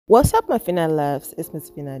What's up, my Fina loves? It's Miss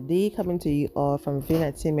Fina D coming to you all from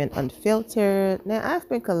Reunite Unfiltered. Now, I've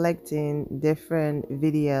been collecting different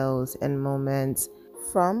videos and moments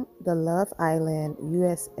from the Love Island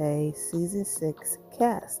USA Season 6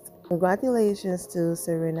 cast. Congratulations to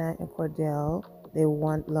Serena and Kordell. They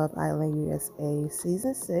won Love Island USA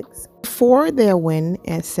Season 6. For their win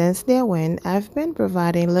and since their win, I've been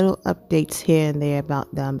providing little updates here and there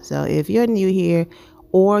about them. So if you're new here,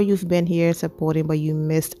 or you've been here supporting but you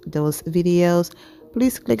missed those videos,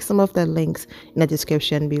 please click some of the links in the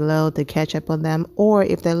description below to catch up on them. Or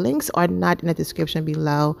if the links are not in the description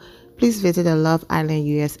below, please visit the Love Island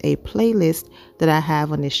USA playlist that I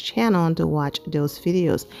have on this channel to watch those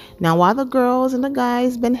videos. Now, while the girls and the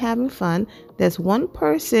guys been having fun, there's one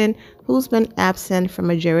person who's been absent for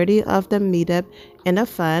majority of the meetup and the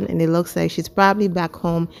fun, and it looks like she's probably back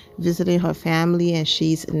home visiting her family and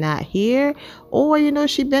she's not here, or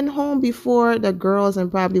she been home before the girls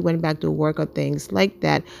and probably went back to work or things like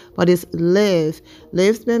that. But it's Liv.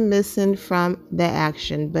 Liv's been missing from the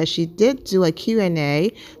action, but she did do a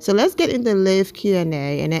Q&A. So let's get into Liv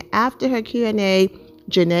Q&A, and then after her Q&A,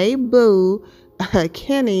 JaNa Boo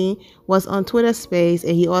Kenny was on Twitter Space,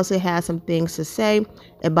 and he also had some things to say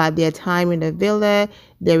about their time in the villa,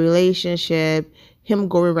 their relationship, him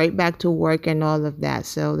going right back to work and all of that.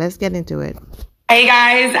 So let's get into it. Hey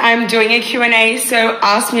guys, I'm doing a Q&A, so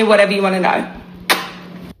ask me whatever you want to know.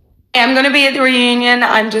 I'm going to be at the reunion.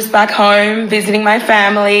 I'm just back home visiting my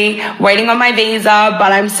family, waiting on my visa,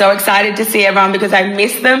 but I'm so excited to see everyone because I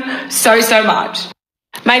miss them so much.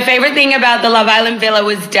 My favorite thing about the Love Island Villa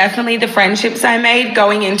was definitely the friendships I made.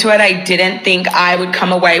 Going into it, I didn't think I would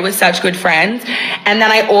come away with such good friends. And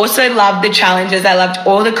then I also loved the challenges. I loved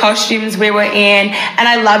all the costumes we were in, and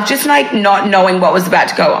I loved just not knowing what was about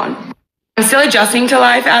to go on. I'm still adjusting to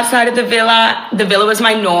life outside of the villa. The villa was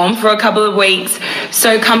my norm for a couple of weeks.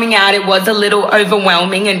 So coming out, it was a little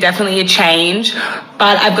overwhelming and definitely a change.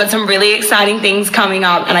 But I've got some really exciting things coming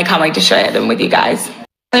up, and I can't wait to share them with you guys.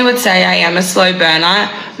 I would say I am a slow burner,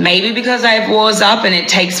 maybe because I have wars up and it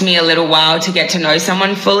takes me a little while to get to know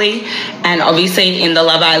someone fully. And obviously in the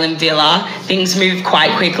Love Island Villa, things move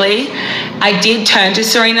quite quickly. I did turn to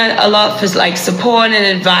Serena a lot for support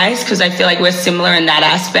and advice because I feel like we're similar in that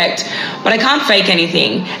aspect, but I can't fake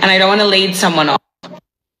anything and I don't want to lead someone on.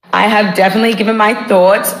 I have definitely given my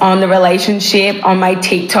thoughts on the relationship on my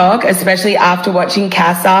TikTok, especially after watching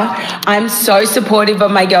Casa. I'm so supportive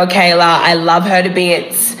of my girl Kayla. I love her to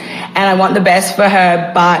bits and I want the best for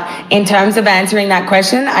her. But in terms of answering that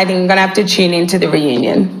question, I think I'm going to have to tune into the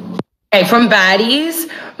reunion. Okay, from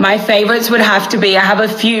baddies, my favorites would have to be, I have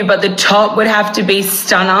a few, but the top would have to be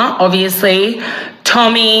Stunner, obviously,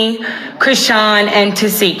 Tommy, Krishan, and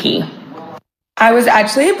Tasiki. I was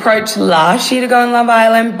actually approached last year to go on Love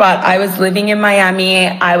Island, but I was living in Miami,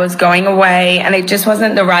 I was going away, and it just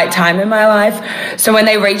wasn't the right time in my life. So when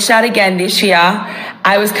they reached out again this year,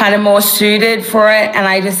 I was kind of more suited for it, and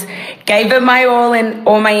I just gave it my all in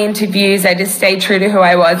all my interviews. I just stayed true to who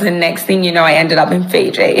I was, and next thing you know, I ended up in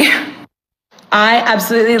Fiji. I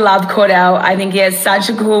absolutely loved Kordell. I think he has such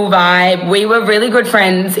a cool vibe. We were really good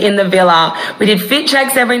friends in the villa. We did fit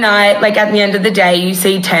checks every night. At the end of the day, you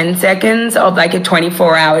see 10 seconds of a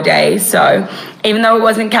 24-hour day. So even though it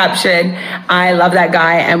wasn't captured, I love that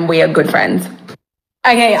guy and we are good friends.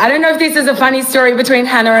 Okay, I don't know if this is a funny story between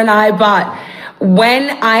Hannah and I, but when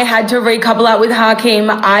I had to recouple up with Hakeem,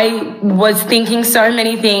 I was thinking so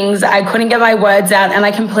many things. I couldn't get my words out and I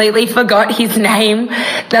completely forgot his name.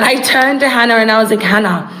 Then I turned to Hannah and I was like,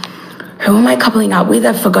 Hannah, who am I coupling up with?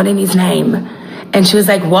 I've forgotten his name. And she was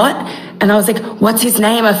like, what? And I was like, what's his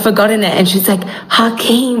name? I've forgotten it. And she's like,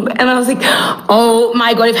 Hakeem. And I was like, oh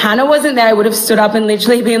my God, if Hannah wasn't there, I would have stood up and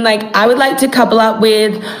literally been like, I would like to couple up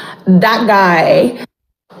with that guy.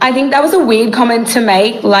 I think that was a weird comment to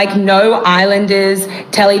make. No islanders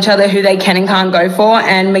tell each other who they can and can't go for,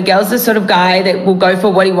 and Miguel's the sort of guy that will go for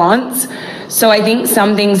what he wants. So I think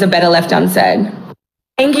some things are better left unsaid.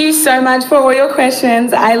 Thank you so much for all your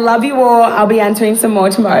questions. I love you all. I'll be answering some more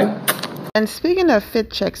tomorrow. And speaking of fit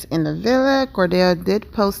checks in the villa, Kordell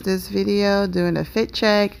did post this video doing a fit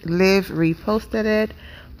check. Liv reposted it,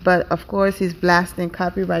 but of course he's blasting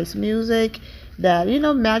copyright music that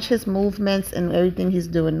match his movements and everything he's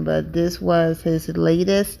doing. But this was his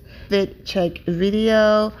latest fit check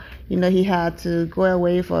video. He had to go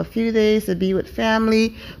away for a few days to be with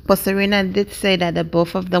family, but Serena did say that the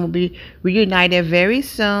both of them will be reunited very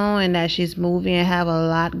soon and that she's moving and have a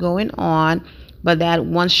lot going on, but that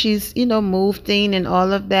once she's moved in and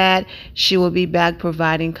all of that, she will be back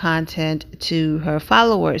providing content to her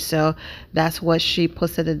followers. So that's what she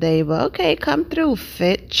posted today. But okay, come through,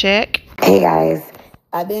 fit check. Hey guys,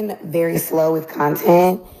 I've been very slow with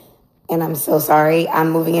content, and I'm so sorry.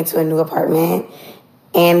 I'm moving into a new apartment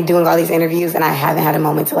and doing all these interviews, and I haven't had a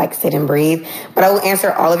moment to like sit and breathe. But I will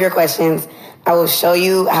answer all of your questions. I will show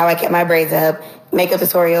you how I kept my braids up, makeup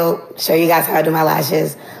tutorial, show you guys how I do my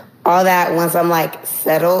lashes, all that once I'm like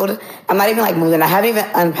settled. I'm not even like moving. I haven't even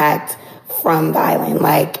unpacked from the island.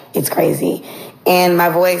 Like, it's crazy. And my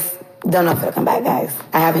voice, don't know if it'll come back, guys.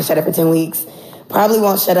 I haven't shut up for 10 weeks. Probably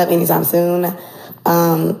won't shut up anytime soon.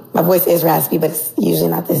 My voice is raspy, but it's usually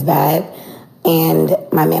not this bad. And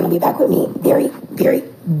my man will be back with me very, very,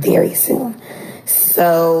 very soon.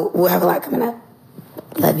 So we'll have a lot coming up.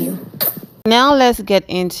 Love you. Now let's get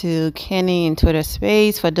into Kenny in Twitter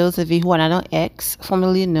space. For those of you who are not on X,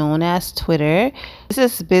 formerly known as Twitter, this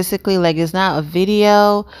is basically like, it's not a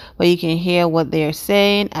video, but you can hear what they're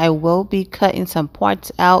saying. I will be cutting some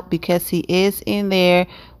parts out because he is in there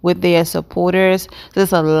with their supporters.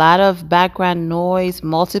 There's a lot of background noise,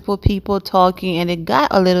 multiple people talking, and it got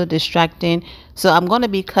a little distracting. So I'm going to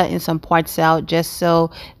be cutting some parts out just so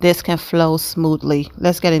this can flow smoothly.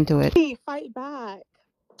 Let's get into it. Fight back.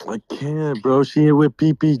 I can't, bro. She here with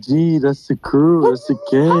PPG. That's the crew. That's the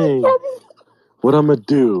gang. What I'm gonna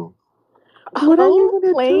do? What are you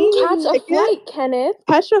gonna do? Catch a flight, Kenneth.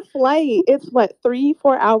 Catch a flight. It's what,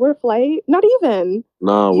 3-4 hour flight? Not even.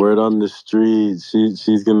 Nah, word on the street.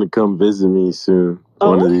 She's gonna come visit me soon.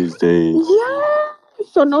 One of these days. Yeah.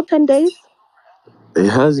 So no 10 days? It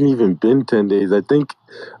hasn't even been 10 days. I think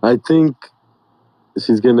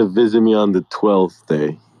she's gonna visit me on the 12th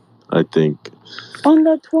day. I think. On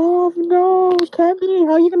the 12th? No, Kenny.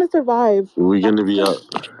 How are you gonna survive? We're gonna be out.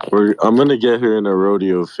 I'm gonna get her in a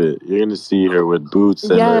rodeo fit. You're gonna see her with boots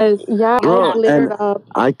and Bro, and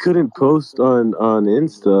I couldn't post on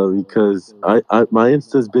Insta because my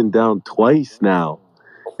Insta's been down twice now.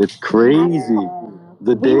 It's crazy.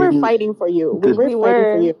 We were fighting for you. We were fighting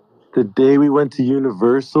for you. The day we went to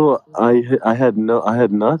Universal, I had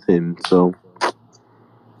nothing. So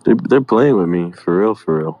they're playing with me for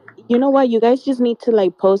real. You know what? You guys just need to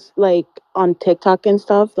like post like on TikTok and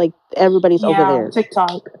stuff. Like everybody's over there.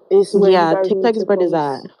 TikTok is where TikTok is where it's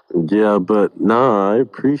at. Yeah, but nah, I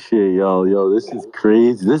appreciate y'all. Yo, this is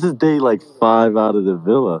crazy. This is day like 5 out of the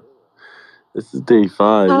villa. This is day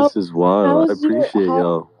 5. This is wild. I appreciate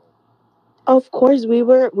y'all. Of course, we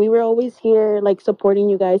were always here, like supporting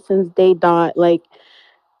you guys since day dot, like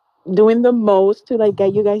doing the most to like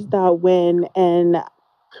get you guys that win, and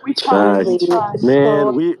we tried.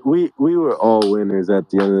 Man, we were all winners at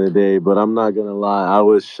the end of the day, but I'm not gonna lie, I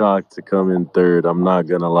was shocked to come in third. I'm not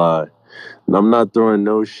gonna lie. I'm not throwing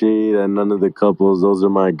no shade at none of the couples. Those are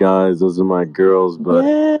my guys. Those are my girls. But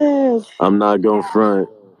I'm not going front.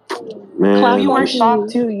 Man, we were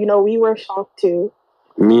shocked too. You know, we were shocked too.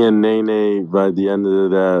 Me and Nene, by the end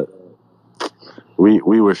of that, we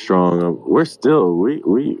were strong. We're still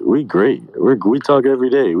we great. We talk every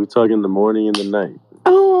day. We talk in the morning and the night.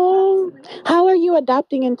 Oh, how are you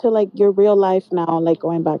adapting into like your real life now? Like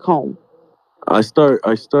going back home. I start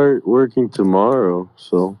working tomorrow,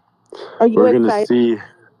 so we're gonna see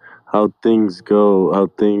how things go. How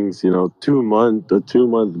things, 2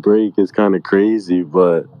 month break is kind of crazy,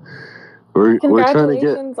 but we're trying to get.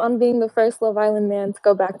 Congratulations on being the first Love Island man to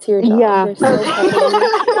go back to your job. Yeah.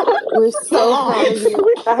 We're so proud of you.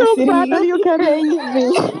 We're so proud of you. We're so proud of you,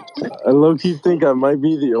 Kendall. I low-key think I might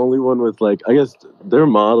be the only one with like, I guess they're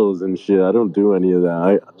models and shit. I don't do any of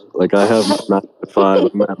that. I have 9 to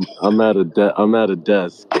 5. I'm at a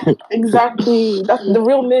desk. Exactly. That's the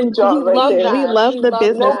real men job right there. We love the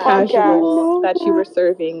business casuals that you were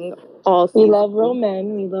serving all season. We love real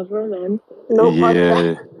men. No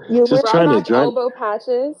podcast. You just trying to drive elbow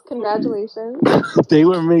patches. Congratulations. They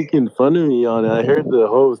were making fun of me on it. I heard the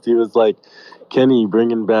host. He was like, Kenny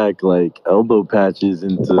bringing back like elbow patches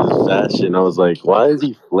into fashion. I was like, why is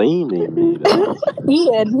he flaming me?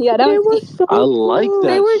 Yeah, that was so I like that.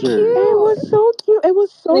 They were shirt. cute. It was so cute. It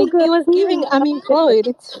was so good. He was giving. I mean, Floyd.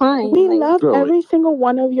 It's fine. We loved every single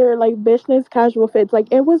one of your like business casual fits. Like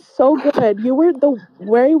it was so good. You were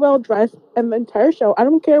very well dressed in the entire show. I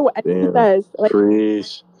don't care what anyone says. Like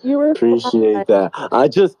you were appreciate that.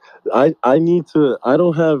 I need to. I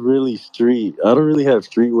don't really have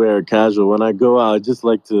streetwear casual. When I go out, I just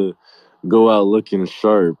like to go out looking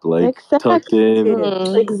sharp, like tucked in.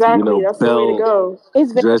 Exactly. That's the way to go.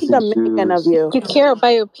 It's very Dominican of you. You care about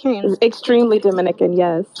your appearance. Extremely Dominican,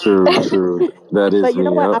 yes. True. That is but you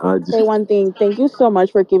know me. what? I just say one thing. Thank you so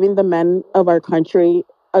much for giving the men of our country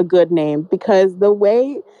a good name, because the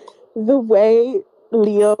way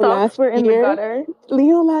Leo last year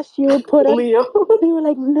put us. They were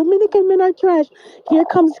like, Dominican men are trash. Here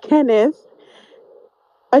comes Kenneth.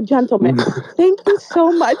 a gentleman. Thank you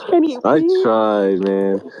so much. Can you please? I tried,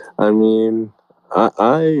 man. I mean,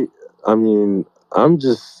 I mean,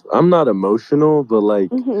 I'm not emotional, but like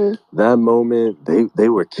that moment, they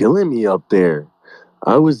were killing me up there.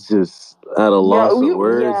 I was just at a loss of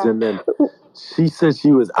words, and then she said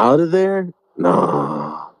she was out of there.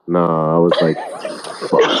 No, I was like,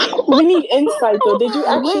 fuck. We need insight though. Did you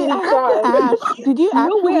actually cry? Ask, did you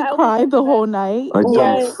actually cry the whole night? I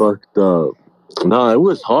done fucked up. No, it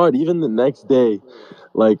was hard. Even the next day,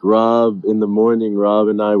 like Rob in the morning, Rob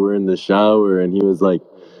and I were in the shower, and he was like,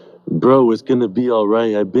 "Bro, it's gonna be all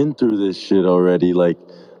right. I've been through this shit already. Like,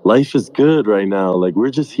 life is good right now. Like, we're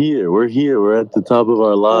just here. We're here. We're at the top of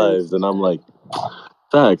our lives." And I'm like,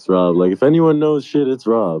 "Facts, Rob. Like, if anyone knows shit, it's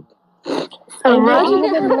Rob." And how did you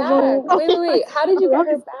get her back? Wait. How did you get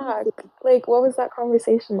her back? Like, what was that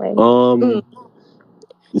conversation like?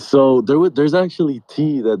 So there's actually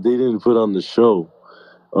tea that they didn't put on the show.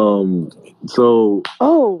 So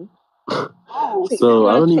so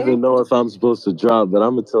I don't even know if I'm supposed to drop, but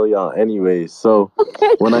I'm gonna tell y'all anyway. So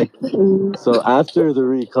so after the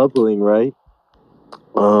recoupling, right?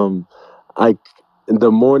 I in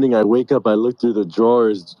the morning I wake up, I look through the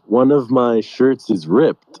drawers. One of my shirts is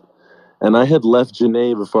ripped. And I had left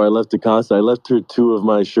JaNa before I left the casa. I left her 2 of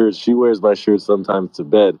my shirts. She wears my shirts sometimes to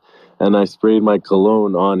bed. And I sprayed my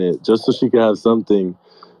cologne on it just so she could have something,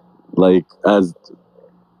 like, as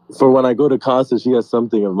for when I go to casa, she has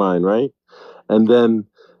something of mine, right? And then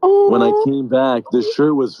when I came back, the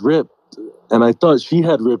shirt was ripped. And I thought she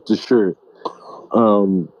had ripped the shirt.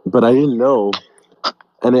 But I didn't know.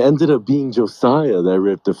 And it ended up being Josiah that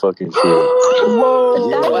ripped the fucking shirt. Whoa.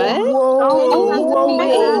 Yeah. Whoa.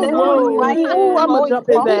 I'm gonna jump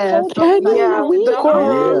his ass.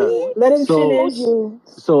 Let him finish.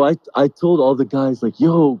 So I told all the guys, like,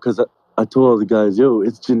 yo, because I told all the guys, yo,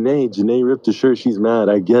 it's JaNa. JaNa ripped the shirt. She's mad.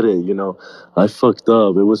 I get it. You know, I fucked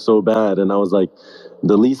up. It was so bad. And I was like,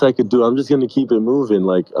 the least I could do, I'm just going to keep it moving.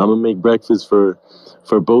 Like, I'm going to make breakfast for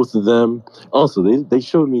both of them. Also, they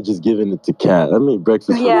showed me just giving it to Kat. I made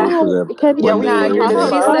breakfast for both of them.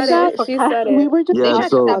 She said it. We were just Yeah,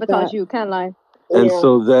 so sabotage you, can't lie. and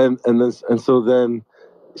so then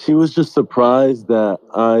she was just surprised that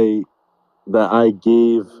I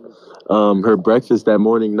gave her breakfast that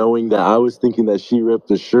morning, knowing that I was thinking that she ripped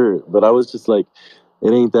the shirt, but I was just like,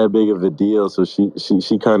 it ain't that big of a deal. So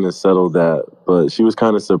she kind of settled that, but she was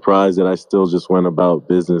kind of surprised that I still just went about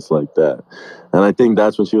business like that. And I think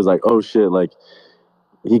that's when she was like, oh shit, like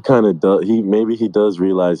he kind of does. Maybe he does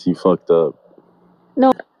realize he fucked up.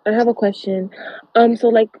 No, I have a question. So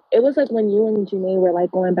like it was like when you and JaNa were like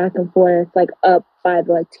going back and forth, like up by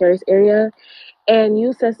the like terrace area, and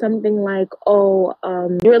you said something like, "Oh,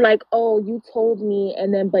 you were like, oh, you told me,"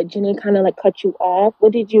 and then but JaNa kind of like cut you off.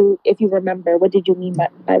 What did you, if you remember, what did you mean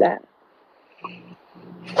by that?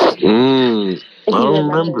 I don't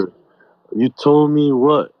remember. You told me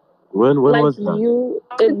what? When like was that? You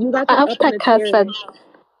guys were up on the terrace.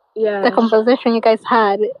 Yeah. The conversation you guys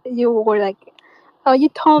had, you were like, "Oh, you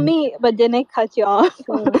told me," but then I cut you off.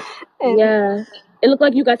 Yeah. It looked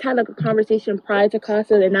like you guys had like a conversation prior to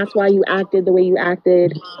casa, and that's why you acted the way you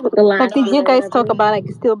acted the last. Like, did you guys talk about like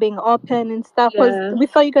still being open and stuff? Yeah. We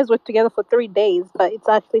thought you guys were together for 3 days, but it's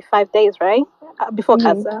actually 5 days, right? Before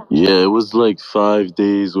casa. Yeah, it was like 5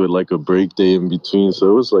 days with like a break day in between,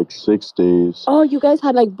 so it was like 6 days. Oh, you guys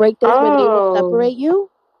had like break days where they would separate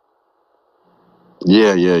you?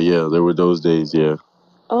 Yeah. There were those days, yeah.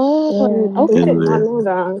 Oh, okay. I know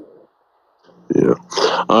that. Yeah.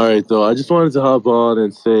 All right, though. I just wanted to hop on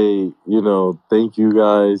and say, thank you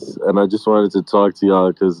guys. And I just wanted to talk to y'all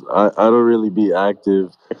because I don't really be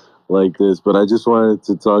active like this, but I just wanted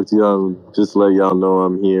to talk to y'all and just let y'all know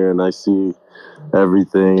I'm here and I see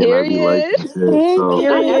everything and I be liking shit. So.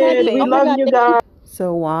 We love you guys.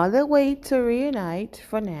 So while they wait to reunite,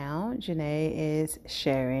 for now, JaNa is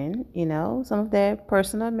sharing, some of their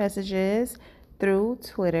personal messages through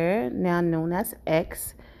Twitter, now known as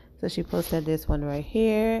X. So she posted this one right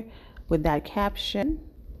here with that caption,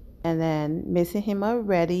 and then missing him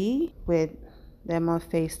already with them on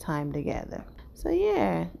FaceTime together. So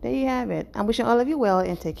yeah, there you have it. I'm wishing all of you well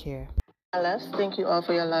and take care. Thank you all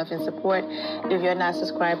for your love and support. If you're not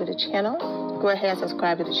subscribed to the channel, go ahead and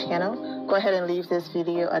subscribe to the channel. Go ahead and leave this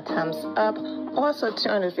video a thumbs up. Also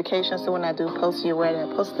turn on notifications so when I do post, you're aware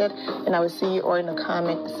that I posted. And I will see you all in the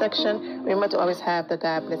comment section. Remember to always have the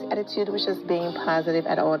God bless attitude, which is being positive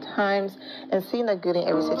at all times and seeing the good in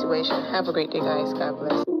every situation. Have a great day, guys. God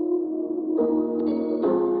bless.